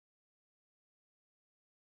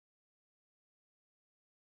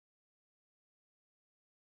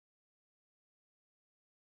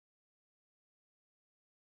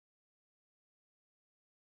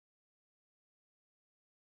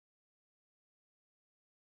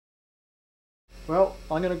Well,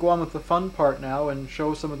 I'm going to go on with the fun part now and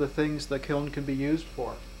show some of the things the kiln can be used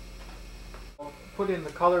for. I'll put in the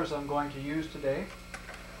colors I'm going to use today.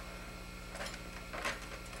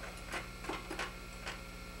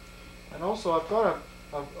 And also I've got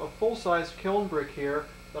a full-size kiln brick here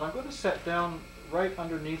that I'm going to set down right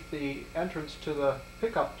underneath the entrance to the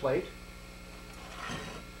pickup plate,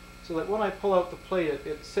 so that when I pull out the plate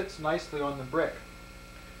it sits nicely on the brick.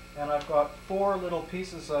 And I've got 4 little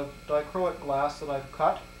pieces of dichroic glass that I've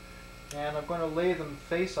cut, and I'm going to lay them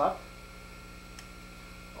face up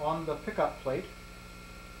on the pickup plate.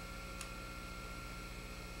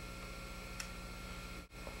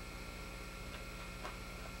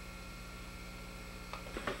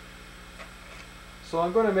 So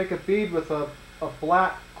I'm going to make a bead with a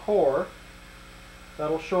black core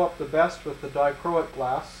that'll show up the best with the dichroic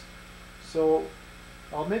glass. So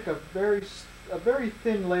I'll make a very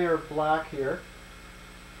thin layer of black here,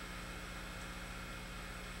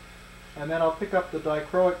 and then I'll pick up the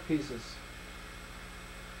dichroic pieces.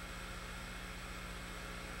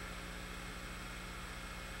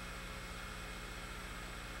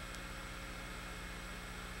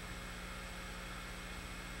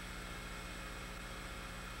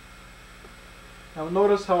 Now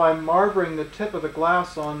notice how I'm marbling the tip of the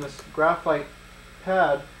glass on this graphite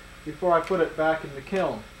pad before I put it back in the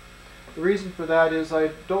kiln. The reason for that is I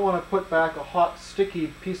don't want to put back a hot, sticky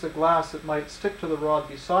piece of glass that might stick to the rod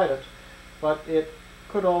beside it, but it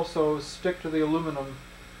could also stick to the aluminum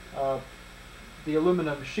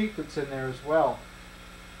sheet that's in there as well.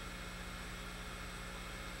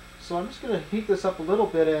 So I'm just going to heat this up a little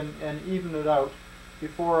bit and even it out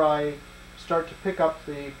before I start to pick up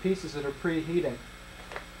the pieces that are preheating.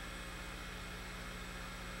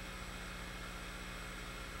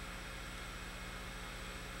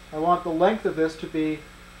 I want the length of this to be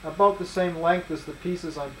about the same length as the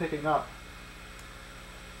pieces I'm picking up.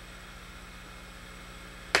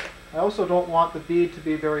 I also don't want the bead to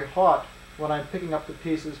be very hot when I'm picking up the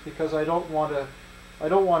pieces, because I don't want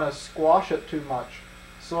to squash it too much.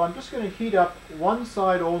 So I'm just going to heat up one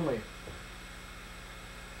side only.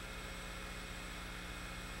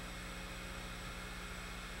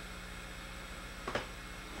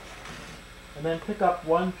 And then pick up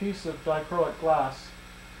one piece of dichroic glass.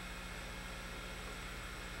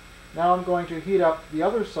 Now I'm going to heat up the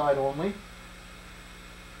other side only,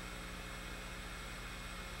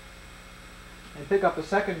 and pick up the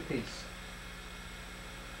second piece.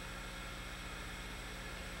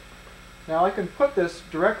 Now I can put this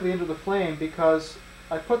directly into the flame because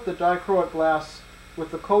I put the dichroic glass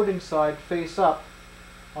with the coating side face up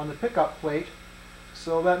on the pickup plate,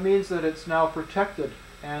 so that means that it's now protected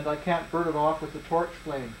and I can't burn it off with the torch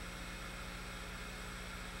flame.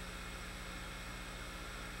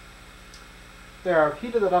 There, I've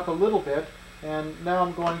heated it up a little bit, and now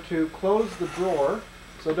I'm going to close the drawer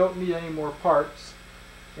so I don't need any more parts,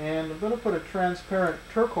 and I'm going to put a transparent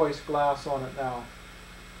turquoise glass on it now.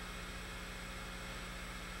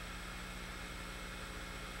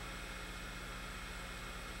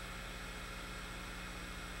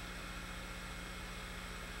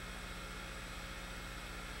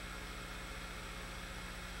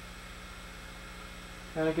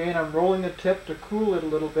 And again, I'm rolling the tip to cool it a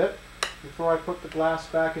little bit before I put the glass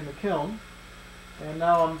back in the kiln. And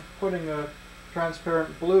now I'm putting a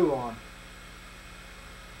transparent blue on.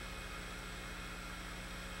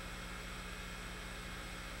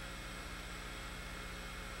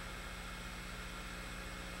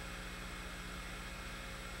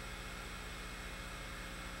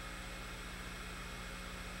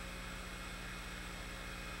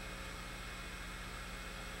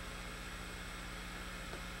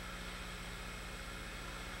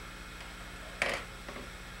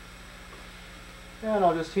 And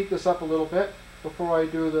I'll just heat this up a little bit before I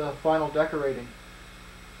do the final decorating.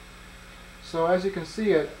 So as you can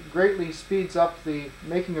see, it greatly speeds up the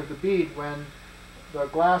making of the bead when the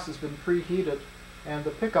glass has been preheated and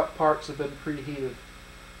the pickup parts have been preheated.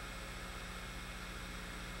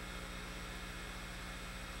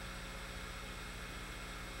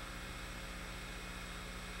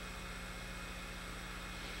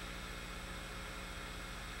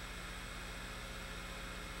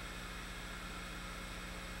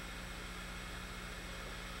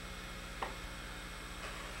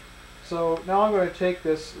 So now I'm going to take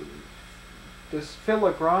this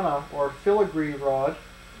filigrana or filigree rod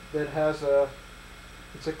that has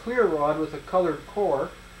it's a clear rod with a colored core,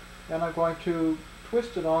 and I'm going to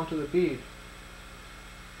twist it onto the bead.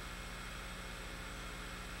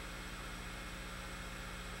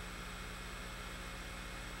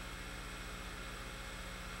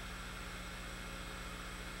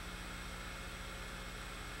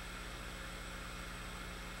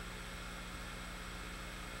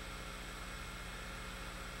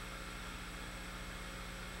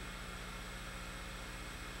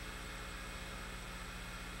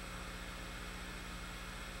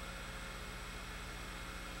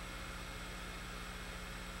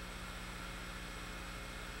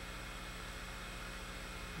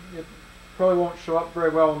 probably won't show up very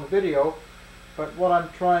well in the video, but what I'm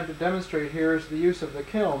trying to demonstrate here is the use of the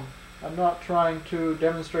kiln. I'm not trying to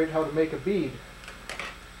demonstrate how to make a bead.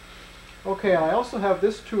 Okay, and I also have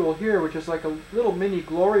this tool here, which is like a little mini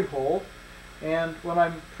glory hole, and when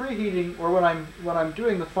I'm preheating, or when I'm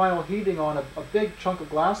doing the final heating on a big chunk of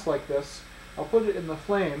glass like this, I'll put it in the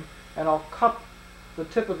flame and I'll cup the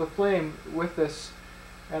tip of the flame with this,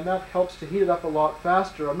 and that helps to heat it up a lot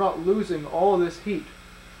faster. I'm not losing all of this heat.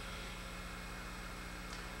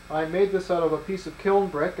 I made this out of a piece of kiln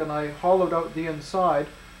brick, and I hollowed out the inside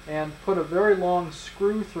and put a very long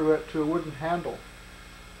screw through it to a wooden handle.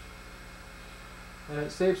 And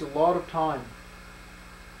it saves a lot of time.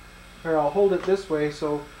 Here, I'll hold it this way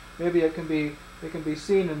so maybe it can be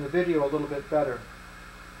seen in the video a little bit better.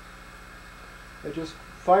 It just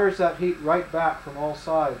fires that heat right back from all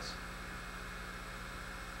sides.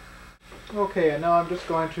 Okay, and now I'm just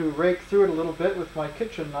going to rake through it a little bit with my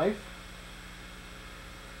kitchen knife.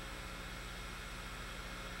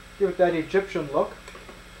 Give it that Egyptian look,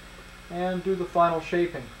 and do the final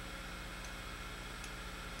shaping.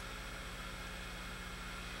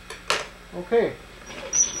 Okay,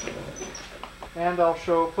 and I'll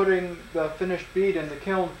show putting the finished bead in the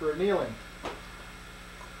kiln for annealing.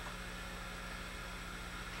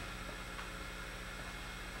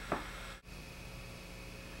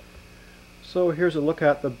 So here's a look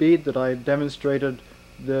at the bead that I demonstrated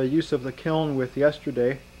the use of the kiln with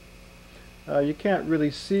yesterday. You can't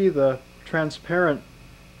really see the transparent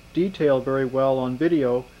detail very well on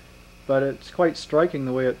video, but it's quite striking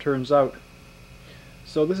the way it turns out.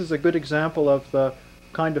 So this is a good example of the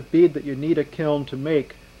kind of bead that you need a kiln to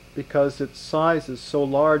make, because its size is so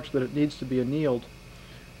large that it needs to be annealed.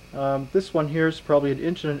 This one here is probably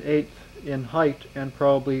 1 1/8 in height and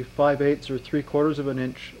probably 5/8 or 3/4 of an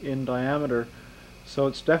inch in diameter. So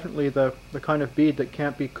it's definitely the kind of bead that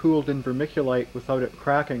can't be cooled in vermiculite without it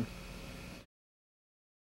cracking.